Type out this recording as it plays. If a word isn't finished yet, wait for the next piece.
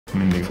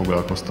Mindig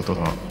foglalkoztatott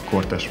a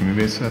kortárs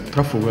művészet.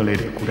 Trafó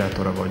galéria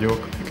kurátora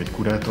vagyok. Egy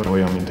kurátor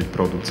olyan, mint egy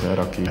producer,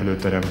 aki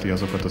előteremti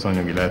azokat az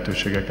anyagi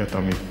lehetőségeket,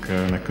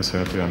 amiknek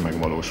köszönhetően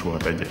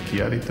megvalósulhat egy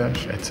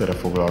kiállítás. Egyszerre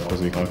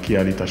foglalkozik a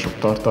kiállítások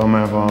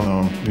tartalmával,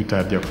 a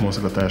műtárgyak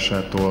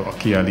mozgatásától, a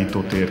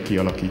kiállítótér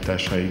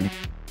kialakításáig.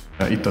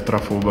 Itt a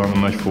Trafóban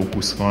nagy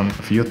fókusz van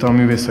a fiatal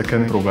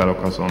művészeken.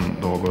 Próbálok azon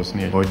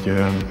dolgozni, hogy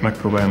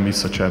megpróbáljam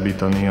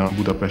visszacsábítani a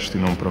budapesti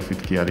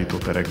non-profit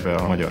kiállítóterekbe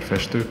a magyar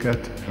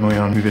festőket.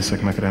 Olyan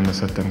művészeknek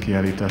rendezhettem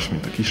kiállítást,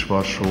 mint a Kis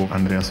Varsó,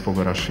 Andreas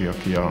Fogarasi,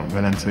 aki a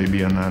Velencei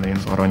Biennálén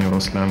az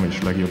Aranyoroszlán,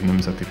 vagyis legjobb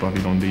nemzeti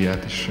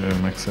pavilondíját is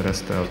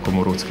megszerezte. A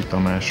Komoróczky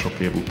Tamás sok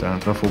év után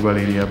Trafó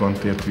galériában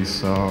tért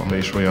vissza,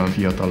 és olyan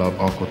fiatalabb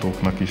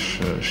alkotóknak is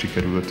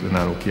sikerült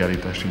önálló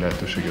kiállítási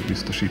lehetőséget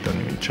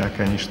biztosítani, mint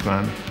Csákány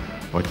István,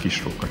 vagy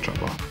Kis Róka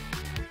Csaba.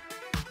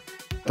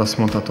 Azt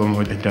mondhatom,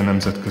 hogy egyre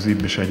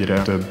nemzetközibb és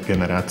egyre több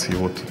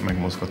generációt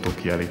megmozgató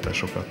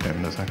kiállításokat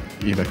rendezek.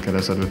 Évekkel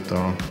ezelőtt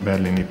a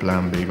berlini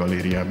Plan B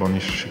galériában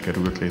is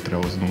sikerült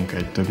létrehoznunk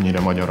egy többnyire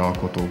magyar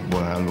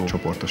alkotókból álló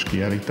csoportos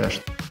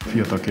kiállítást. A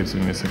Fiatal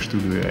Képzőművészek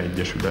Stúdiójában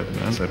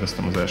Egyesületben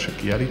szerveztem az első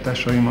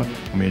kiállításaimat,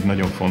 ami egy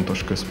nagyon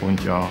fontos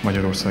központja a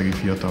magyarországi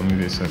fiatal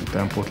művészek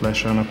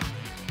utánpótlásának.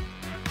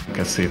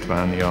 Kezd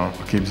szétválni a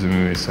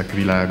képzőművészek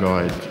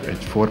világa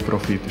egy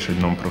for-profit és egy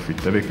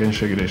non-profit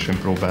tevékenységre, és én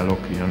próbálok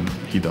ilyen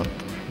hidat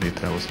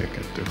létrehozni a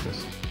kettő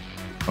közt.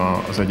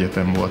 Az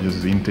egyetem volt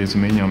az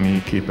intézmény,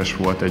 ami képes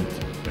volt egy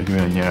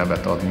olyan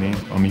nyelvet adni,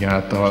 ami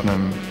által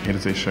nem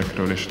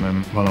érzésekről és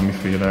nem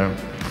valamiféle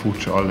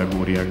furcsa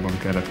allegóriákban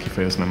kellett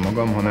kifejeznem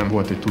magam, hanem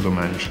volt egy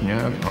tudományos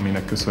nyelv,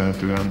 aminek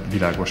köszönhetően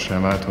világossá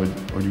vált,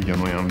 hogy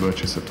ugyanolyan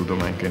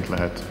bölcsészettudományként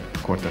lehet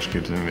kortárs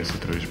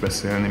képzőművészetről is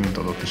beszélni, mint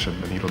adott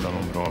esetben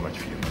irodalomról vagy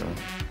filmről.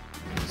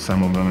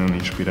 Számomra nagyon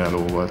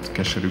inspiráló volt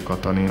Keserű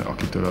Katalin,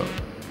 akitől a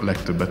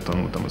legtöbbet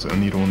tanultam az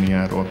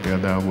öniróniáról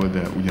például,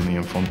 de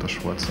ugyanilyen fontos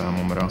volt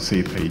számomra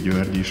Széthelyi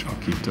György is,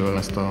 akitől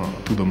ezt a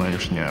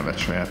tudományos nyelvet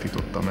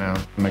sajátítottam el.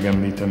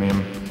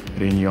 Megemlíteném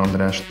Rényi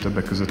Andrást,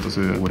 többek között az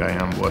ő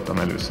óráján voltam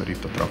először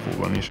itt a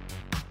Trafóban is.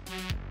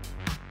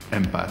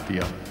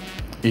 Empátia,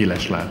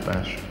 éles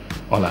látás,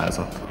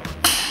 alázat.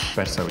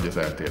 Persze, hogy az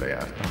ELTE-re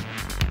jártam.